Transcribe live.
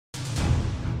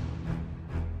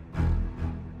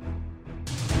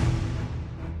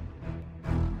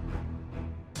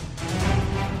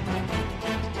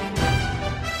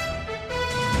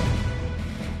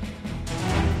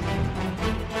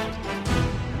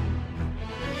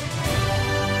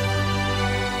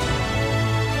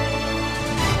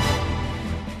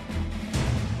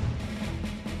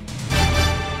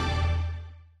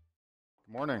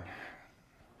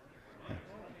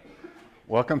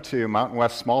Welcome to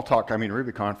MountainWest Small Talk,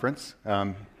 Ruby Conference.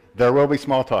 There will be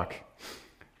small talk.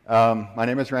 My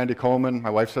name is Randy Coulman. My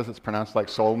wife says it's pronounced like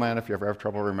Soul Man if you ever have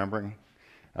trouble remembering.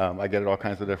 I get it all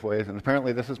kinds of different ways. And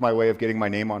apparently this is my way of getting my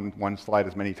name on one slide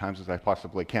as many times as I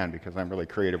possibly can because I'm really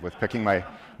creative with picking my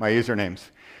usernames.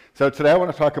 So today I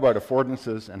want to talk about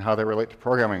affordances and how they relate to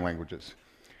programming languages.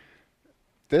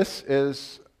 This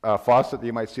is a faucet that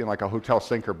you might see in like a hotel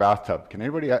sink or bathtub. Can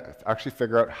anybody actually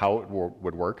figure out how it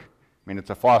would work? It's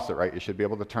a faucet, right? You should be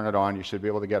able to turn it on. You should be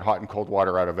able to get hot and cold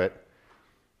water out of it.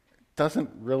 Doesn't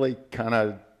really kind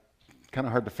of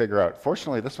hard to figure out.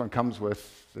 Fortunately, this one comes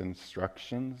with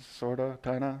instructions, sort of,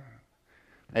 kind of.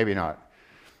 Maybe not.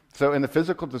 So in the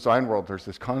physical design world, there's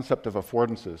this concept of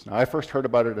affordances. Now, I first heard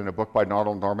about it in a book by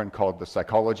Donald Norman called The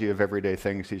Psychology of Everyday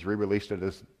Things. He's re-released it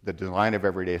as The Design of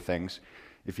Everyday Things.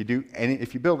 If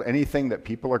you build anything that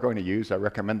people are going to use, I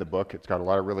recommend the book. It's got a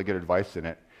lot of really good advice in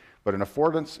it. But an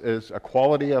affordance is a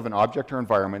quality of an object or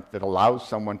environment that allows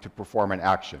someone to perform an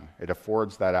action. It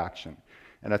affords that action.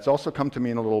 And it's also come to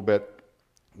mean a little bit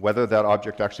whether that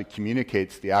object actually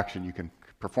communicates the action you can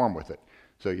perform with it.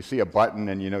 So you see a button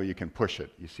and you know you can push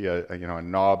it. You see a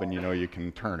knob and you know you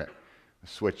can turn it. A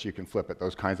switch, you can flip it,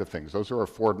 those kinds of things. Those are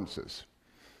affordances.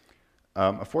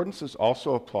 Affordances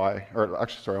also apply, or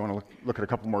actually, sorry, I want to look at a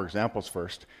couple more examples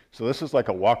first. So this is like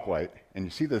a walk light, and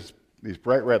you see these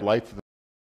bright red lights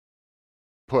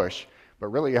push, but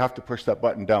really you have to push that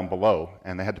button down below,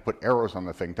 and they had to put arrows on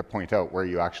the thing to point out where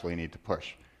you actually need to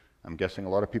push. I'm guessing a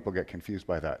lot of people get confused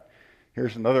by that.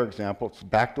 Here's another example. It's the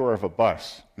back door of a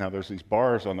bus. Now there's these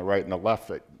bars on the right and the left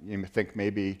that you think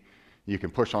maybe you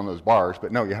can push on those bars,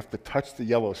 but no, you have to touch the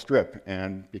yellow strip,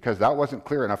 and because that wasn't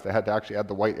clear enough, they had to actually add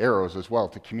the white arrows as well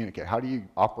to communicate. How do you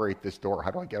operate this door?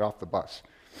 How do I get off the bus?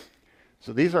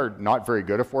 So these are not very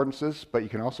good affordances, but you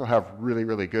can also have really,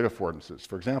 really good affordances.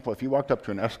 For example, if you walked up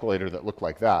to an escalator that looked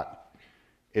like that,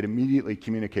 it immediately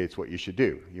communicates what you should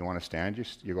do. You want to stand,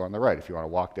 you go on the right. If you want to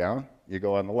walk down, you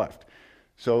go on the left.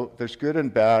 So there's good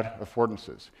and bad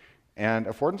affordances. And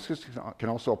affordances can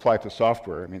also apply to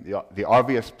software. The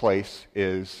obvious place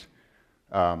is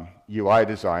UI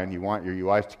design. You want your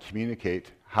UIs to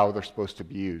communicate how they're supposed to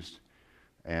be used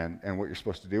and what you're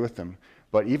supposed to do with them.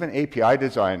 But even API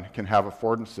design can have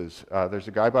affordances. There's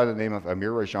a guy by the name of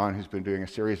Amir Rajan who's been doing a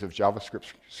series of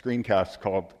JavaScript screencasts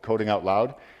called Coding Out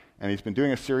Loud, and he's been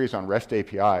doing a series on REST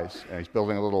APIs, and he's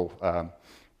building a little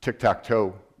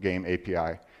tic-tac-toe game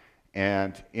API.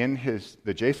 And in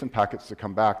the JSON packets that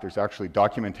come back, there's actually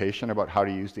documentation about how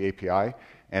to use the API,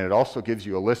 and it also gives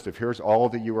you a list of here's all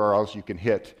the URLs you can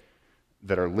hit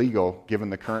that are legal given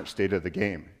the current state of the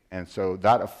game. And so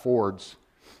that affords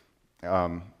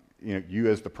you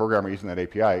as the programmer using that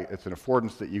API, it's an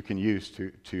affordance that you can use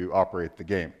to operate the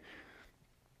game.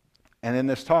 And in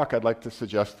this talk, I'd like to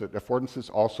suggest that affordances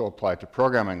also apply to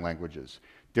programming languages.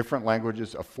 Different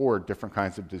languages afford different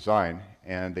kinds of design,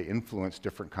 and they influence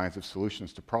different kinds of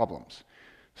solutions to problems.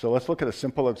 So let's look at a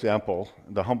simple example,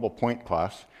 the humble point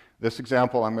class. This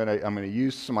example, I'm going to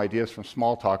use some ideas from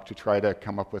Smalltalk to try to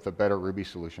come up with a better Ruby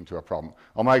solution to a problem.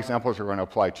 All my examples are going to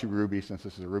apply to Ruby since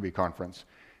this is a Ruby conference.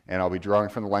 And I'll be drawing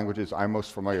from the languages I'm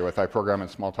most familiar with. I program in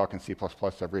Smalltalk and C++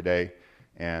 every day,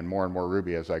 and more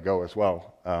Ruby as I go as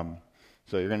well.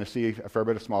 So you're going to see a fair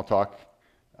bit of Smalltalk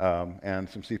and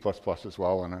some C++ as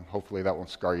well, and hopefully that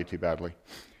won't scar you too badly.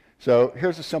 So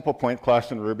here's a simple point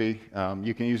class in Ruby.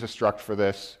 You can use a struct for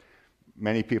this.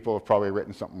 Many people have probably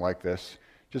written something like this.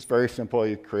 Just very simple,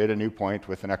 you create a new point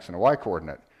with an x and a y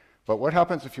coordinate. But what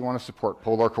happens if you want to support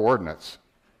polar coordinates?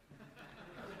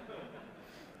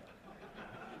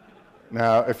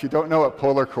 Now, if you don't know what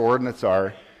polar coordinates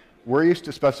are, we're used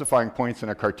to specifying points in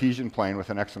a Cartesian plane with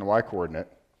an x and a y coordinate.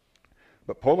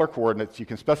 But polar coordinates, you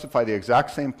can specify the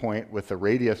exact same point with a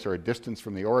radius or a distance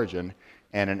from the origin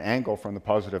and an angle from the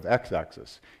positive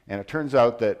x-axis. And it turns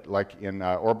out that, like in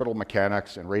orbital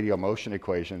mechanics and radial motion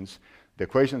equations, the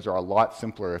equations are a lot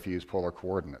simpler if you use polar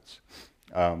coordinates.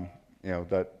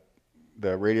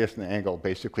 The radius and the angle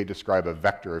basically describe a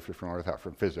vector, if you're familiar with that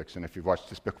from physics. And if you've watched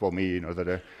Despicable Me, you know that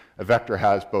a vector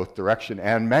has both direction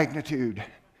and magnitude.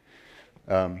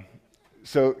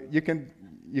 So you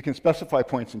can specify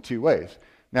points in two ways.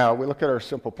 Now, we look at our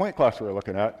simple point class we're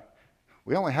looking at.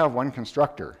 We only have one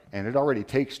constructor, and it already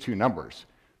takes two numbers.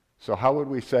 So how would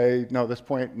we say, no, this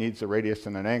point needs a radius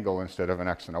and an angle instead of an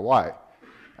x and a y?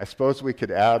 I suppose we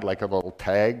could add like a little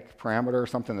tag parameter or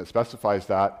something that specifies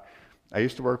that. I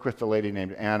used to work with a lady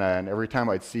named Anna, and every time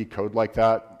I'd see code like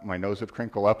that, my nose would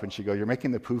crinkle up, and she'd go, "You're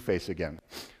making the poo face again."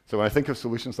 So when I think of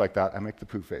solutions like that, I make the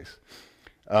poo face.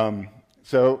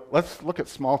 So let's look at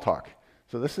Smalltalk.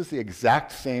 So this is the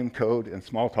exact same code in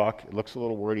Smalltalk. It looks a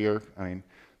little wordier. I mean,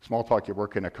 Smalltalk, you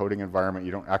work in a coding environment.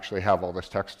 You don't actually have all this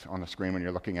text on the screen when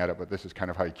you're looking at it, but this is kind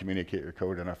of how you communicate your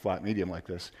code in a flat medium like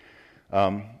this.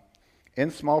 In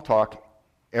Smalltalk,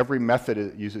 every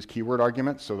method uses keyword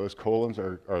arguments, so those colons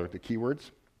are the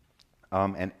keywords.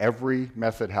 And every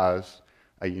method has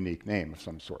a unique name of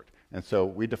some sort. And so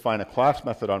we define a class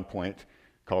method on point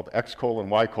called x colon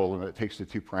y colon that takes the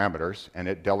two parameters, and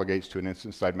it delegates to an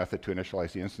instance side method to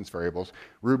initialize the instance variables.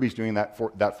 Ruby's doing that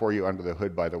for you under the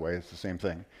hood, by the way. It's the same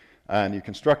thing. And you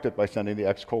construct it by sending the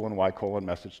x colon y colon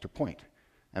message to point.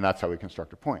 And that's how we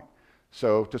construct a point.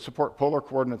 So to support polar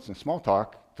coordinates in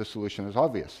Smalltalk, the solution is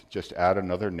obvious. Just add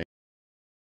another name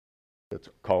that's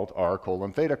called r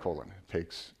colon theta colon. It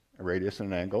takes a radius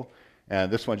and an angle. And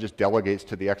this one just delegates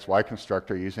to the xy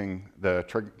constructor using the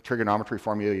trigonometry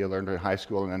formula you learned in high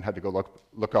school and then had to go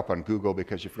look up on Google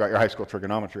because you forgot your high school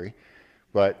trigonometry.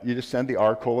 But you just send the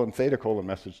r colon theta colon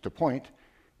message to point,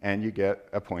 and you get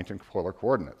a point in polar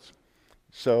coordinates.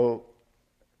 So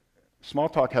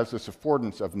Smalltalk has this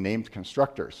affordance of named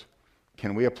constructors.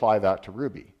 Can we apply that to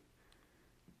Ruby?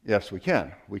 Yes, we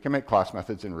can. We can make class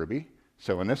methods in Ruby.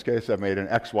 So in this case, I've made an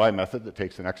xy method that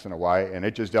takes an x and a y, and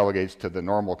it just delegates to the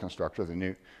normal constructor,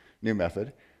 the new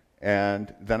method.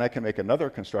 And then I can make another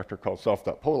constructor called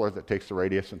self.polar that takes the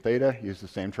radius and theta, use the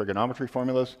same trigonometry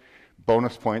formulas,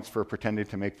 bonus points for pretending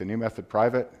to make the new method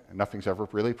private. Nothing's ever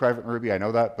really private in Ruby, I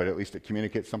know that, but at least it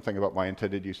communicates something about my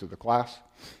intended use of the class.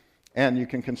 And you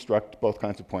can construct both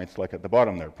kinds of points like at the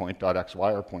bottom there, point.xy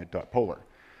or point.polar.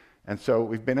 And so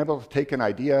we've been able to take an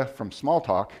idea from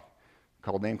Smalltalk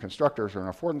called named constructors or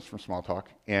an affordance from Smalltalk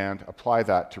and apply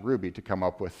that to Ruby to come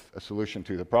up with a solution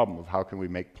to the problem of how can we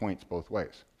make points both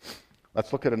ways.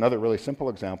 Let's look at another really simple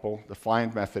example. The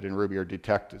find method in Ruby, or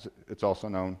detect, as it's also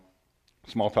known.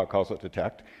 Smalltalk calls it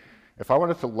detect. If I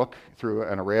wanted to look through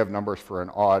an array of numbers for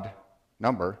an odd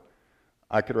number,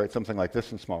 I could write something like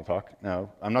this in Smalltalk.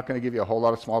 Now, I'm not going to give you a whole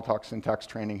lot of Smalltalk syntax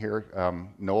training here.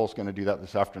 Noel's going to do that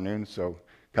this afternoon, so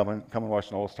come and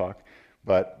watch Noel's talk.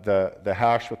 But the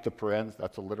hash with the parens,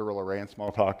 that's a literal array in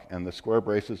Smalltalk, and the square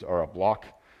braces are a block.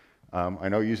 I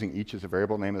know using each as a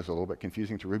variable name is a little bit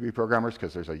confusing to Ruby programmers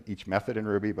because there's each method in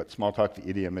Ruby, but Smalltalk, the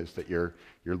idiom is that your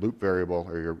loop variable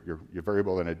or your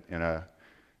variable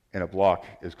in a block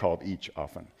is called each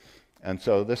often. And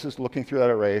so this is looking through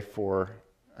that array for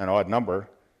an odd number,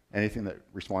 anything that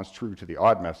responds true to the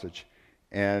odd message.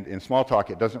 And in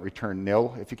Smalltalk, it doesn't return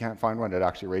nil if you can't find one. It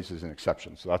actually raises an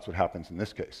exception. So that's what happens in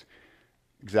this case.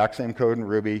 Exact same code in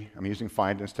Ruby. I'm using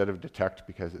find instead of detect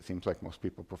because it seems like most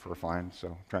people prefer find. So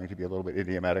I'm trying to be a little bit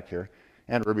idiomatic here.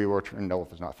 And Ruby will return nil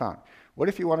if it's not found. What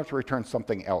if you wanted to return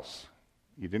something else?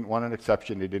 You didn't want an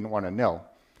exception. You didn't want a nil.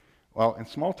 Well, in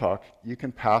Smalltalk, you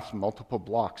can pass multiple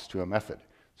blocks to a method.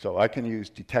 So I can use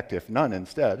detect if none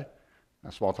instead.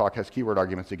 Now, Smalltalk has keyword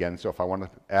arguments again, so if I want to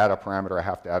add a parameter, I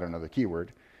have to add another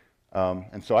keyword.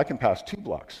 And so I can pass two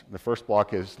blocks. The first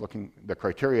block is the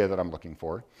criteria that I'm looking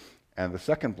for, and the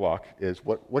second block is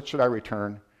what should I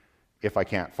return if I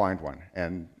can't find one?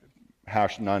 And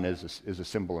hash none is a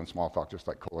symbol in Smalltalk, just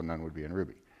like colon none would be in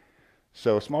Ruby.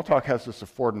 So Smalltalk has this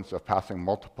affordance of passing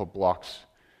multiple blocks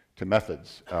to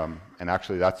methods, and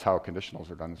actually that's how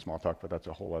conditionals are done in Smalltalk, but that's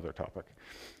a whole other topic.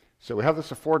 So we have this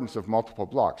affordance of multiple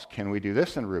blocks. Can we do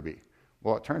this in Ruby?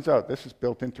 Well, it turns out this is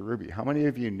built into Ruby. How many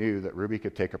of you knew that Ruby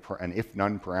could take an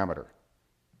if-none parameter?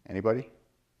 Anybody?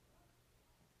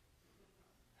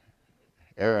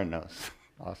 Aaron knows.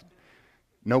 Awesome.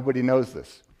 Nobody knows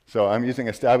this. So I'm using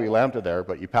a stabby lambda there,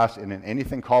 but you pass in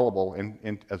anything callable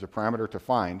as a parameter to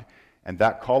find, and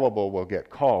that callable will get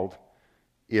called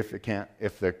if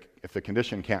the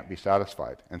condition can't be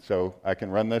satisfied. And so I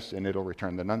can run this, and it'll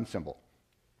return the none symbol.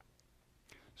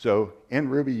 So in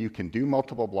Ruby, you can do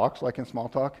multiple blocks like in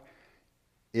Smalltalk.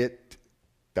 It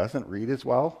doesn't read as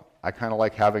well. I kind of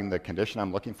like having the condition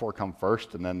I'm looking for come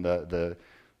first and then the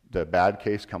bad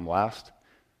case come last.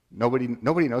 Nobody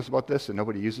knows about this and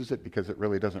nobody uses it because it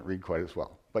really doesn't read quite as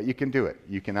well. But you can do it.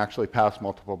 You can actually pass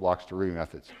multiple blocks to Ruby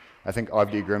methods. I think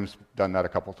Avdi Grimm's done that a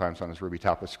couple times on his Ruby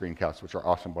Tapas screencasts, which are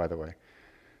awesome, by the way.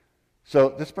 So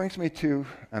this brings me to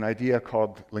an idea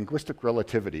called linguistic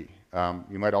relativity.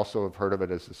 You might also have heard of it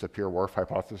as the Sapir-Whorf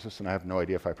hypothesis, and I have no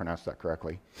idea if I pronounced that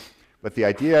correctly. But the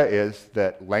idea is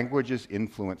that languages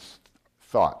influence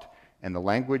thought, and the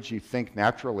language you think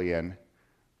naturally in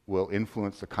will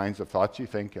influence the kinds of thoughts you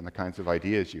think and the kinds of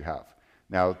ideas you have.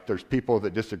 Now, there's people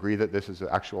that disagree that this is an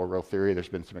actual real theory. There's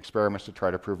been some experiments to try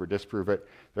to prove or disprove it.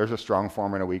 There's a strong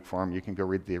form and a weak form. You can go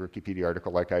read the Wikipedia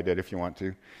article like I did if you want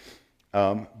to.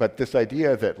 But this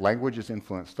idea that languages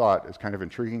influence thought is kind of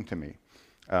intriguing to me.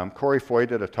 Corey Foy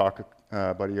did a talk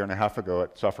about a year and a half ago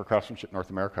at Software Craftsmanship North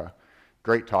America.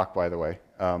 Great talk, by the way.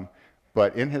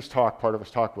 But in his talk, part of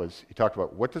his talk was, he talked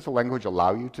about what does a language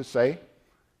allow you to say,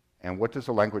 and what does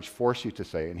a language force you to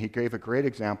say? And he gave a great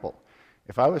example.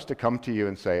 If I was to come to you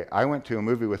and say, I went to a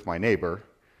movie with my neighbor,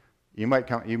 you might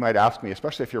ask me,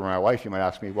 especially if you're my wife, you might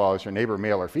ask me, well, is your neighbor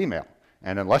male or female?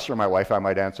 And unless you're my wife, I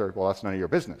might answer, well, that's none of your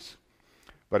business.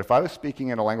 But if I was speaking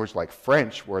in a language like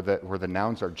French, where the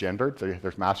nouns are gendered,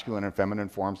 there's masculine and feminine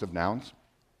forms of nouns,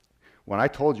 when I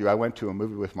told you I went to a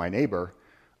movie with my neighbor,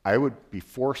 I would be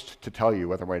forced to tell you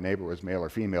whether my neighbor was male or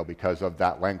female because of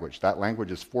that language. That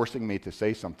language is forcing me to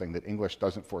say something that English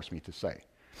doesn't force me to say.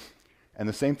 And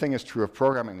the same thing is true of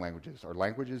programming languages. Our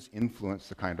languages influence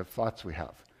the kind of thoughts we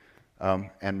have.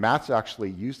 And Matt's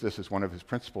actually used this as one of his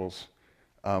principles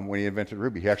when he invented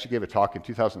Ruby. He actually gave a talk in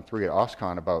 2003 at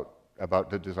OSCON about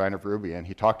the design of Ruby, and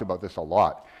he talked about this a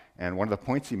lot. And one of the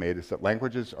points he made is that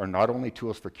languages are not only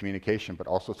tools for communication, but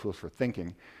also tools for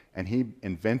thinking. And he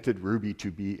invented Ruby to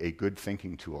be a good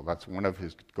thinking tool. That's one of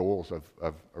his goals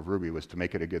of Ruby, was to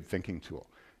make it a good thinking tool.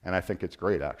 And I think it's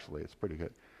great, actually. It's pretty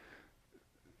good.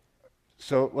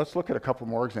 So let's look at a couple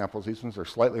more examples. These ones are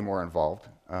slightly more involved.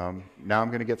 Now I'm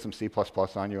going to get some C++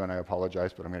 on you, and I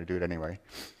apologize, but I'm going to do it anyway.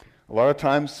 A lot of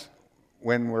times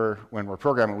when we're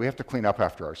programming, we have to clean up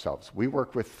after ourselves. We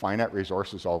work with finite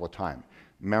resources all the time.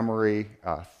 Memory,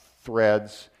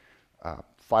 threads,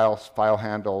 file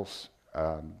handles,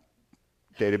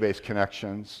 database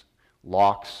connections,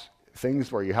 locks,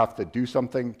 things where you have to do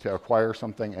something to acquire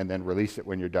something and then release it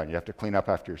when you're done. You have to clean up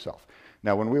after yourself.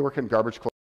 Now, when we work in garbage collection,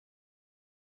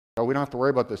 oh, we don't have to worry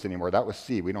about this anymore. That was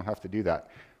C. We don't have to do that.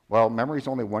 Well, memory is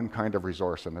only one kind of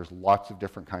resource, and there's lots of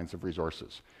different kinds of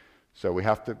resources. So we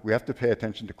have to pay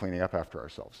attention to cleaning up after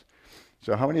ourselves.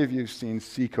 So how many of you have seen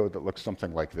C code that looks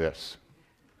something like this?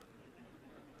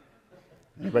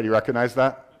 Anybody recognize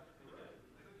that?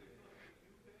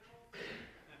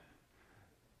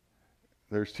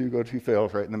 There's two go-to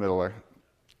fails right in the middle there.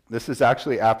 This is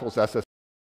actually Apple's SS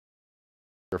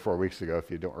 3 or 4 weeks ago,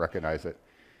 if you don't recognize it.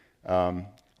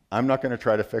 I'm not going to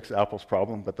try to fix Apple's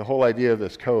problem, but the whole idea of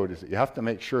this code is that you have to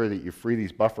make sure that you free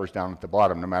these buffers down at the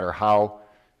bottom, no matter how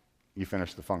you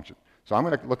finish the function. So I'm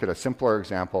going to look at a simpler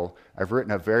example. I've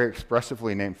written a very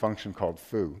expressively named function called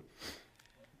foo.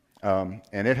 And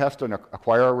it has to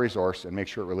acquire a resource and make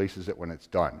sure it releases it when it's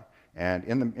done. And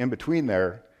in between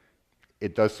there,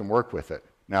 it does some work with it.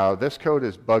 Now, this code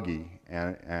is buggy,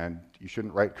 and you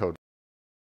shouldn't write code.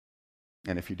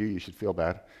 And if you do, you should feel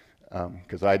bad,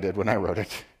 because I did when I wrote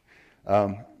it.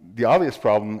 The obvious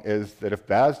problem is that if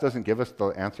Baz doesn't give us the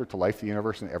answer to life, the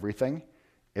universe, and everything,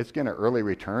 it's going to early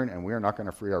return, and we are not going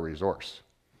to free our resource.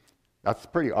 That's a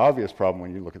pretty obvious problem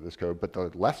when you look at this code, but the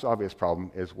less obvious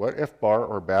problem is, what if bar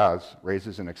or Baz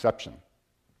raises an exception?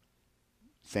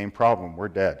 Same problem, we're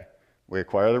dead. We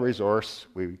acquire the resource,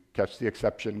 we catch the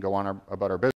exception, go on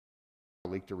about our business,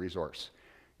 leak the resource.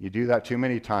 You do that too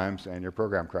many times, and your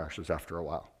program crashes after a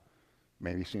while.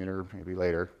 Maybe sooner, maybe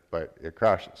later, but it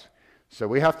crashes. So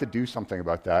we have to do something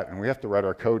about that, and we have to write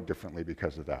our code differently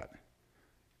because of that.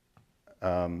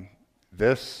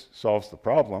 This solves the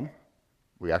problem.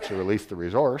 We actually release the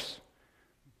resource,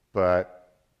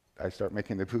 but I start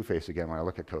making the poo face again when I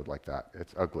look at code like that.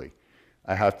 It's ugly.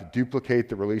 I have to duplicate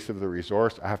the release of the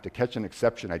resource. I have to catch an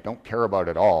exception I don't care about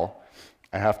at all.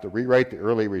 I have to rewrite the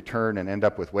early return and end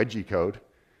up with wedgie code.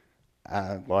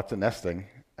 Lots of nesting.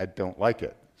 I don't like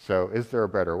it. So is there a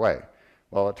better way?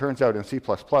 Well, it turns out in C++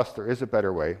 there is a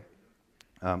better way.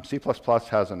 C++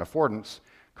 has an affordance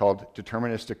called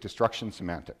deterministic destruction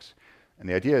semantics. And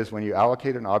the idea is when you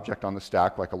allocate an object on the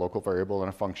stack, like a local variable in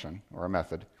a function or a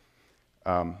method,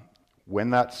 when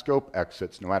that scope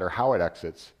exits, no matter how it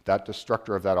exits, that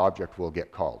destructor of that object will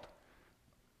get called.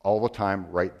 All the time,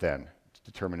 right then,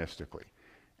 deterministically.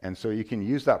 And so you can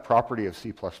use that property of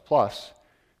C++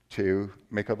 to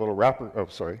make a little wrapper. Oh,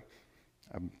 sorry.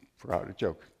 I forgot a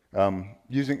joke.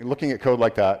 Looking at code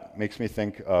like that makes me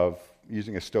think of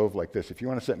using a stove like this. If you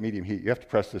want to set medium heat, you have to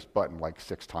press this button like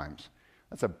 6 times.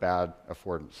 That's a bad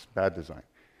affordance, bad design.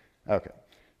 Okay,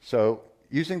 so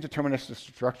using deterministic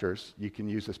destructors, you can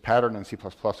use this pattern in C++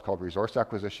 called resource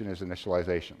acquisition as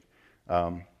initialization.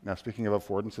 Now, speaking of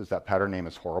affordances, that pattern name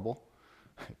is horrible.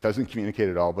 It doesn't communicate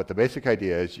at all, but the basic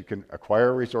idea is you can acquire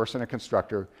a resource in a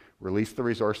constructor, release the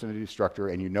resource in a destructor,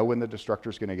 and you know when the destructor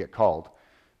is going to get called.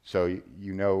 So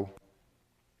you know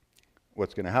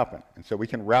what's going to happen. And so we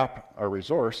can wrap our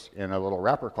resource in a little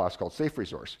wrapper class called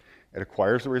safe_resource. It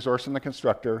acquires the resource in the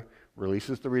constructor,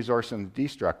 releases the resource in the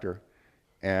destructor,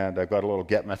 and I've got a little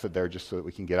get method there just so that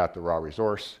we can get out the raw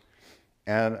resource.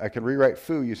 And I can rewrite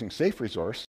foo using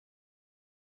safe_resource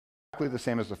exactly the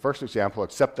same as the first example,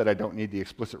 except that I don't need the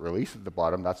explicit release at the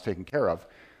bottom. That's taken care of.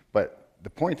 But the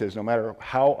point is, no matter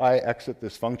how I exit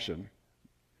this function,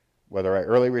 whether I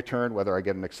early return, whether I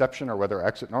get an exception, or whether I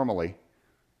exit normally,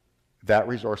 that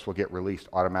resource will get released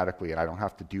automatically, and I don't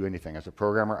have to do anything. As a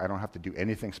programmer, I don't have to do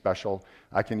anything special.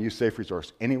 I can use safe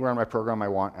resource anywhere in my program I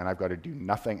want, and I've got to do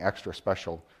nothing extra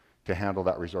special to handle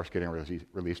that resource getting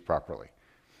released properly.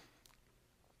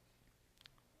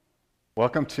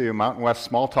 Welcome to MountainWest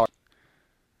Small Talk.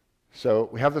 So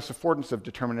we have this affordance of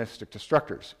deterministic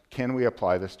destructors. Can we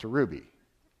apply this to Ruby?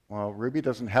 Well, Ruby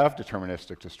doesn't have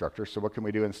deterministic destructors, so what can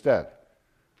we do instead?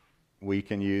 We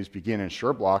can use begin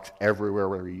ensure blocks everywhere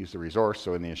where we use the resource.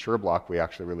 So in the ensure block, we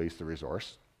actually release the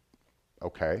resource.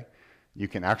 Okay. You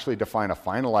can actually define a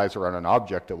finalizer on an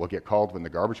object that will get called when the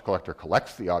garbage collector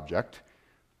collects the object.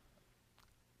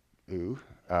 Ooh.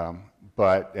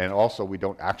 And also we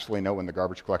don't actually know when the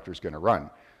garbage collector is going to run.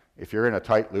 If you're in a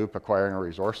tight loop acquiring a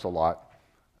resource a lot,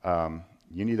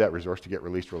 you need that resource to get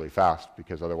released really fast,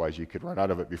 because otherwise you could run out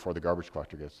of it before the garbage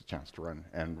collector gets a chance to run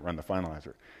the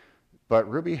finalizer. But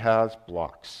Ruby has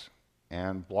blocks,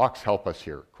 and blocks help us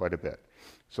here quite a bit.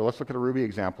 So let's look at a Ruby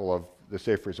example of the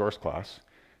safe resource class.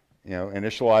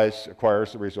 Initialize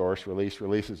acquires the resource,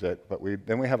 releases it, but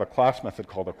then we have a class method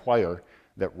called acquire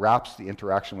that wraps the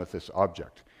interaction with this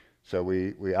object. So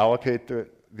we allocate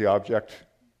the object,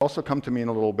 also come to mean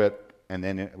a little bit, and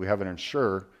then we have an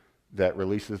ensure that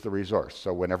releases the resource.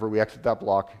 So whenever we exit that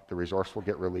block, the resource will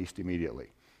get released immediately,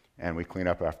 and we clean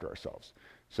up after ourselves.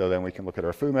 So then we can look at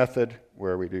our foo method,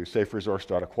 where we do safe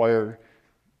resource.acquire,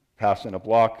 pass in a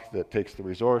block that takes the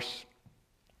resource,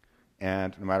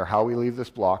 and no matter how we leave this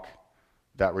block,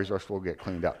 that resource will get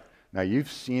cleaned up. Now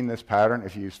you've seen this pattern.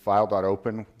 If you use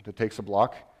file.open that takes a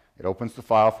block, it opens the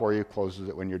file for you, closes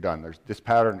it when you're done. This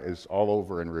pattern is all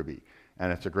over in Ruby,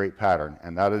 and it's a great pattern,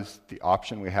 and that is the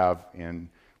option we have in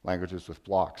languages with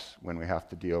blocks when we have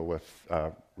to deal with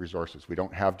resources. We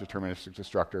don't have deterministic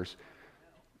destructors,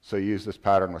 so you use this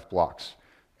pattern with blocks.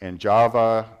 In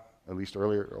Java, at least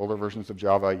older versions of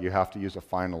Java, you have to use a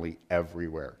finally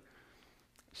everywhere.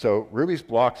 So Ruby's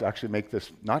blocks actually make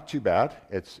this not too bad.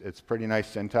 It's pretty nice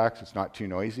syntax. It's not too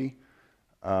noisy.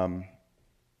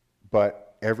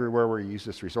 But everywhere where you use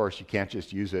this resource, you can't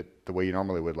just use it the way you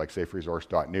normally would, like safe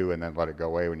resource.new, and then let it go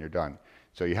away when you're done.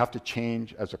 So you have to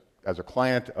change, as a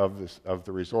client of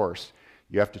the resource,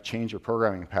 you have to change your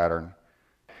programming pattern.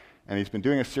 And he's been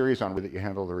doing a series on that you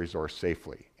handle the resource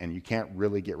safely, and you can't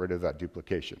really get rid of that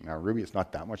duplication. Now, Ruby, it's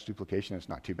not that much duplication. It's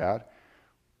not too bad.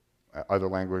 Other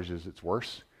languages, it's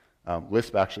worse.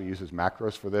 Lisp actually uses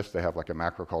macros for this. They have like a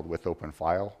macro called with open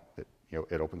file that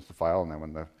it opens the file, and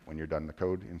then when you're done the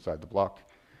code inside the block,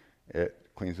 it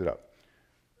cleans it up.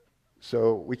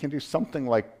 So we can do something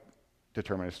like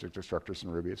deterministic destructors in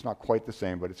Ruby. It's not quite the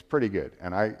same, but it's pretty good,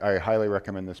 and I highly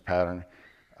recommend this pattern.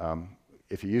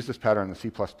 If you use this pattern in the C++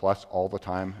 all the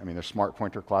time, I mean, there's smart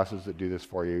pointer classes that do this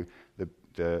for you.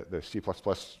 The C++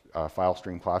 file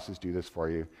stream classes do this for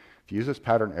you. If you use this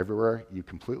pattern everywhere, you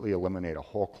completely eliminate a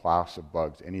whole class of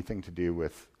bugs. Anything to do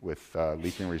with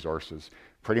leaking resources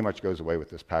pretty much goes away with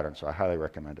this pattern, so I highly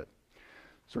recommend it.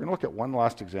 So we're going to look at one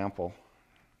last example.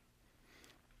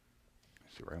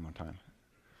 Let's see where I am on time.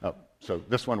 Oh, so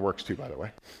this one works too, by the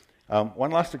way.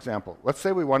 One last example. Let's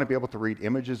say we want to be able to read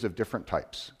images of different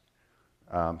types.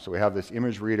 So we have this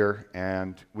image reader,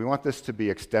 and we want this to be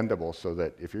extendable so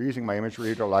that if you're using my image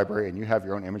reader library and you have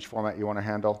your own image format you want to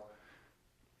handle,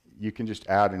 you can just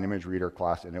add an image reader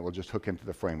class and it will just hook into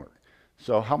the framework.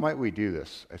 So how might we do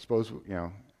this? I suppose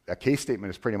a case statement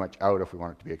is pretty much out if we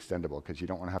want it to be extendable, because you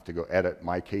don't want to have to go edit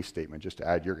my case statement just to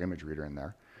add your image reader in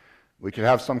there. We could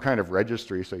have some kind of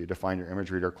registry, so you define your image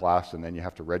reader class and then you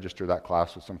have to register that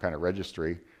class with some kind of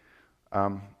registry.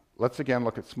 Let's again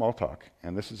look at Smalltalk,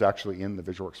 and this is actually in the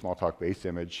VisualWorks Smalltalk base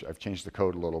image. I've changed the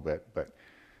code a little bit,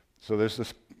 so there's a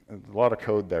lot of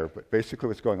code there, but basically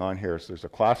what's going on here is there's a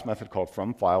class method called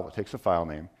fromFile that takes a file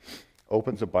name,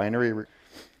 opens a binary,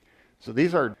 so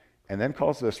these are, and then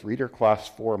calls this reader class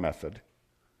for method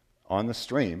on the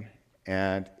stream,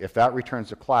 and if that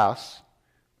returns a class,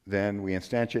 then we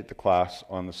instantiate the class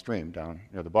on the stream down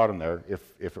near the bottom there.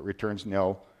 If it returns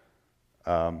nil,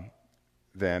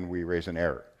 then we raise an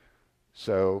error.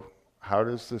 So how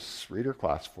does this reader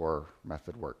class for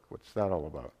method work? What's that all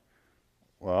about?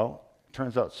 Well, it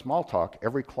turns out Smalltalk,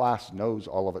 every class knows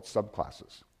all of its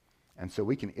subclasses. And so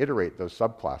we can iterate those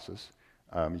subclasses.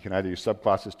 You can either use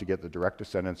subclasses to get the direct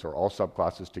descendants or all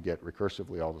subclasses to get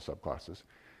recursively all the subclasses.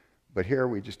 But here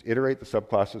we just iterate the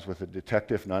subclasses with a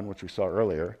detect if none, which we saw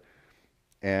earlier,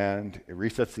 and it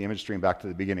resets the image stream back to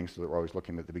the beginning so that we're always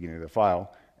looking at the beginning of the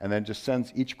file. and then just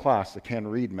sends each class a can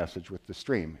read message with the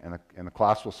stream. And the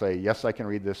class will say, yes, I can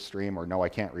read this stream, or no, I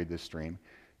can't read this stream.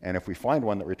 And if we find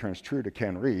one that returns true to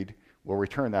can read, we'll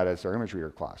return that as our image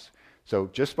reader class. So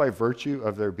just by virtue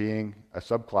of there being a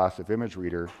subclass of image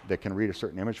reader that can read a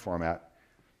certain image format,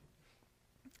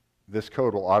 this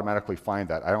code will automatically find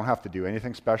that. I don't have to do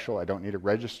anything special. I don't need a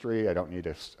registry. I don't need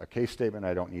a case statement.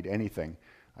 I don't need anything.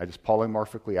 I just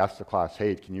polymorphically ask the class,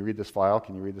 hey, can you read this file?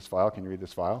 Can you read this file? Can you read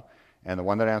this file? And the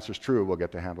one that answers true will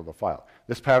get to handle the file.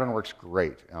 This pattern works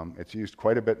great. It's used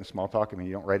quite a bit in Smalltalk. I mean,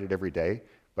 you don't write it every day,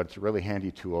 but it's a really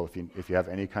handy tool if you have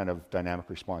any kind of dynamic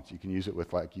response. You can use it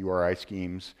with like URI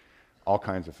schemes, all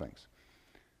kinds of things.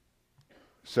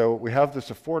 So we have this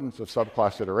affordance of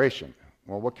subclass iteration.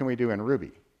 Well, what can we do in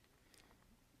Ruby?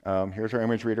 Here's our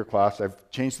image reader class. I've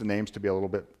changed the names to be a little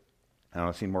bit, I don't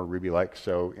know, seem more Ruby-like.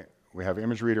 So we have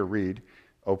image reader read,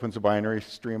 opens a binary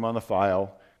stream on the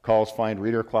file, calls find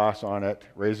reader class on it,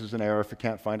 raises an error if it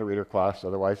can't find a reader class,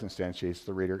 otherwise instantiates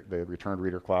the returned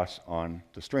reader class on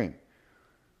the stream.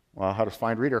 Well, how does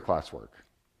find reader class work?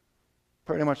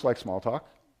 Pretty much like Smalltalk.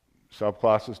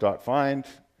 Subclasses.find,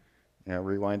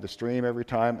 rewind the stream every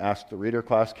time, ask the reader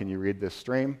class, can you read this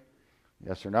stream?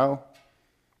 Yes or no?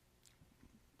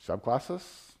 Subclasses?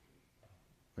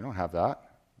 We don't have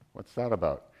that. What's that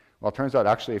about? Well, it turns out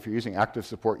actually if you're using active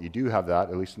support, you do have that,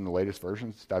 at least in the latest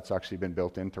versions. That's actually been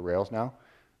built into Rails now.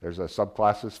 There's a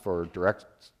subclasses for direct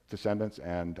descendants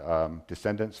and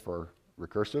descendants for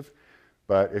recursive.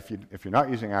 But if you're not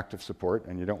using active support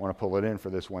and you don't want to pull it in for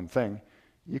this one thing,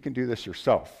 you can do this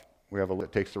yourself. We have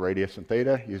it takes the radius and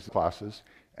theta, use the classes,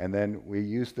 and then we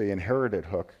use the inherited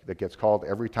hook that gets called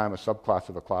every time a subclass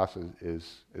of a class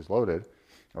is loaded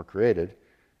or created.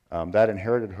 That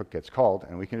inherited hook gets called,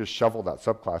 and we can just shovel that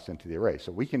subclass into the array.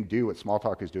 So we can do what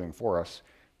Smalltalk is doing for us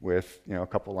with a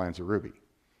couple lines of Ruby.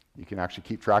 You can actually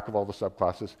keep track of all the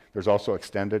subclasses. There's also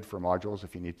extended for modules.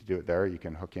 If you need to do it there, you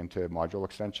can hook into module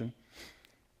extension.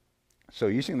 So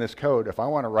using this code, if I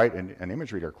want to write an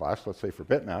image reader class, let's say for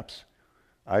bitmaps,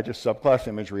 I just subclass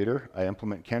image reader, I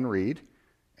implement can read,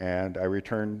 and I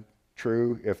return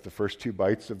true if the first 2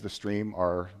 bytes of the stream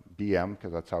are BM,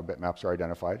 because that's how bitmaps are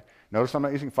identified. Notice I'm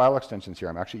not using file extensions here.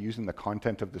 I'm actually using the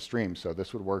content of the stream. So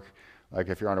this would work like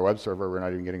if you're on a web server, we're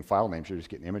not even getting file names. You're just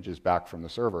getting images back from the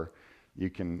server. You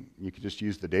can just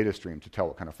use the data stream to tell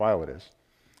what kind of file it is.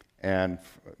 And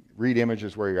read image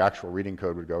is where your actual reading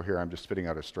code would go. Here I'm just spitting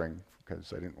out a string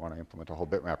because I didn't want to implement a whole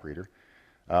bitmap reader.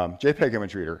 JPEG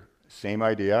image reader, same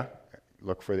idea.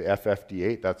 Look for the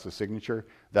FFD8, that's the signature.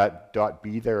 That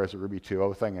 .b there is a Ruby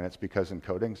 2.0 thing, and it's because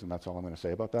encodings, and that's all I'm going to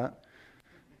say about that.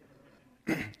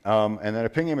 And then a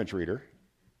ping image reader.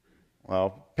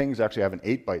 Well, pings actually have an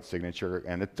 8-byte signature,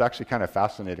 and it's actually kind of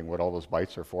fascinating what all those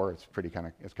bytes are for. It's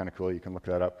kind of cool. You can look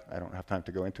that up. I don't have time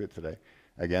to go into it today.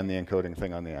 Again, the encoding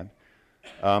thing on the end.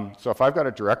 So if I've got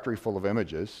a directory full of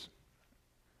images,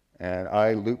 and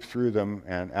I loop through them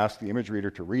and ask the image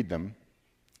reader to read them,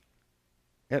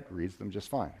 it reads them just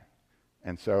fine.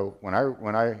 And so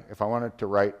if I wanted to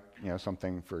write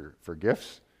something for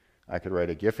GIFs, I could write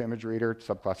a GIF image reader,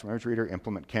 subclass of image reader,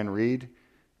 implement can read,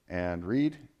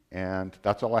 and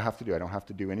that's all I have to do. I don't have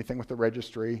to do anything with the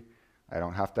registry. I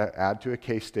don't have to add to a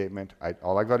case statement.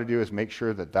 All I've got to do is make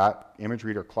sure that image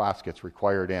reader class gets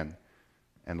required in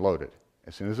and loaded.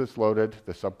 As soon as it's loaded,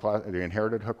 the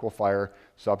inherited hook will fire,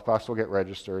 subclass will get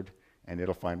registered, and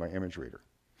it'll find my image reader.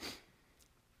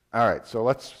 All right, so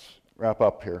let's wrap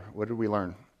up here. What did we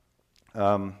learn?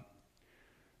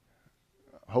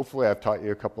 Hopefully I've taught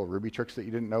you a couple of Ruby tricks that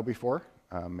you didn't know before.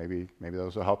 Maybe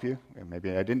those will help you. And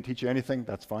maybe I didn't teach you anything,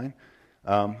 that's fine.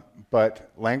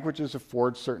 But languages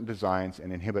afford certain designs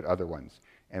and inhibit other ones.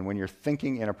 And when you're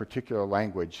thinking in a particular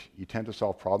language, you tend to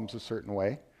solve problems a certain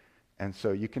way. And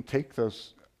so you can take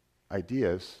those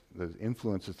ideas, the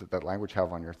influences that language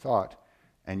have on your thought,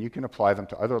 and you can apply them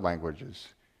to other languages.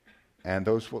 And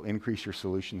those will increase your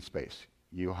solution space.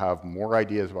 You'll have more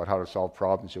ideas about how to solve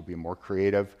problems, you'll be more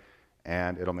creative,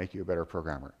 and it'll make you a better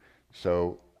programmer.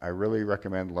 So I really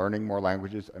recommend learning more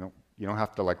languages. You don't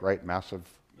have to write massive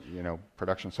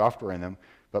production software in them,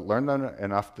 but learn them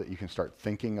enough that you can start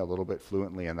thinking a little bit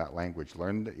fluently in that language.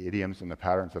 Learn the idioms and the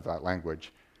patterns of that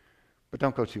language, but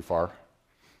don't go too far.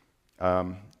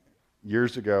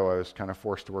 Years ago, I was kind of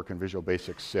forced to work in Visual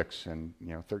Basic 6, and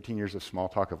 13 years of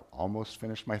Smalltalk have almost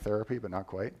finished my therapy, but not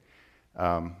quite.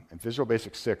 And Visual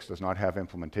Basic 6 does not have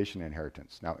implementation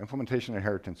inheritance. Now, implementation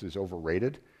inheritance is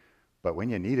overrated, but when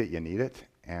you need it,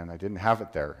 and I didn't have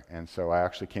it there. And so I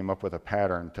actually came up with a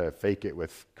pattern to fake it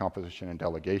with composition and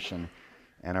delegation,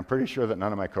 and I'm pretty sure that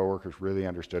none of my coworkers really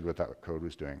understood what that code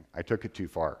was doing. I took it too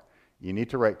far. You need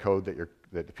to write code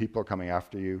that the people coming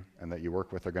after you and that you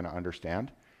work with are going to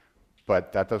understand.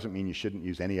 But that doesn't mean you shouldn't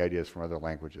use any ideas from other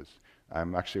languages.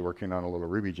 I'm actually working on a little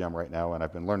Ruby gem right now, and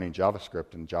I've been learning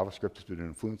JavaScript, and JavaScript has been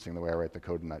influencing the way I write the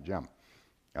code in that gem.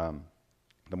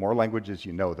 The more languages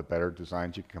you know, the better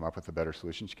designs you can come up with, the better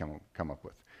solutions you can come up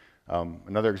with.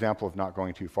 Another example of not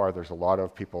going too far, there's a lot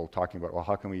of people talking about, well,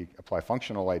 how can we apply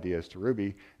functional ideas to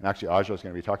Ruby? And actually, Aja is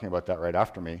going to be talking about that right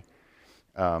after me.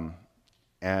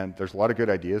 And there's a lot of good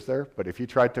ideas there, but if you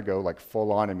tried to go like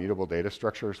full-on immutable data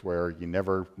structures where you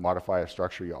never modify a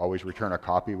structure, you always return a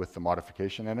copy with the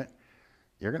modification in it,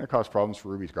 you're going to cause problems for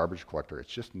Ruby's garbage collector.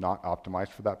 It's just not optimized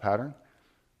for that pattern.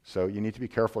 So you need to be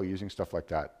careful using stuff like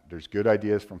that. There's good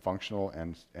ideas from functional,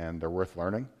 and they're worth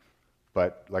learning.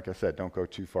 But like I said, don't go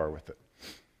too far with it.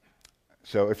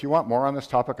 So if you want more on this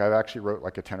topic, I've actually wrote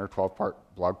like a 10 or 12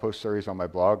 part blog post series on my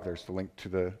blog. There's the link to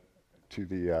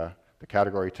the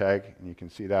category tag, and you can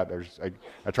see that.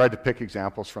 I tried to pick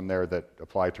examples from there that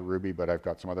apply to Ruby, but I've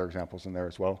got some other examples in there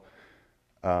as well.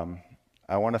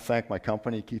 I want to thank my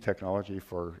company, Key Technology,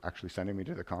 for actually sending me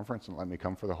to the conference and letting me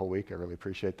come for the whole week. I really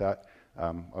appreciate that.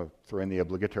 I'll throw in the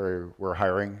obligatory, we're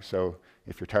hiring, so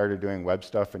if you're tired of doing web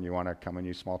stuff and you want to come and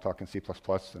use Smalltalk and C++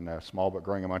 and a small but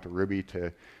growing amount of Ruby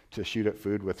to shoot at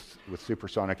food with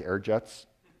supersonic air jets,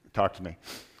 talk to me.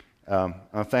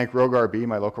 I'll thank Rogue RB,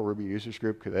 my local Ruby users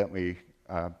group, because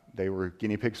they were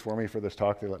guinea pigs for me for this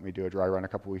talk. They let me do a dry run a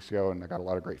couple weeks ago, and I got a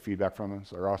lot of great feedback from them,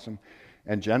 so they're awesome.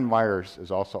 And Jen Myers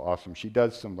is also awesome. She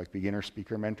does some like beginner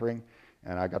speaker mentoring,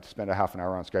 and I got to spend a half an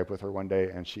hour on Skype with her one day,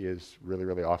 and she is really,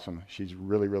 really awesome. She's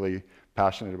really, really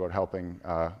passionate about helping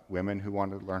women who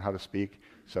want to learn how to speak.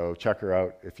 So check her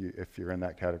out if you're in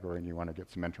that category and you want to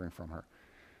get some mentoring from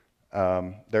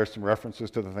her. There's some references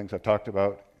to the things I've talked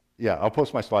about. Yeah, I'll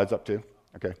post my slides up too.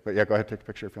 Okay, but yeah, go ahead, take a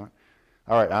picture if you want.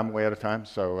 All right, I'm way out of time,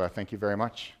 so thank you very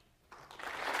much.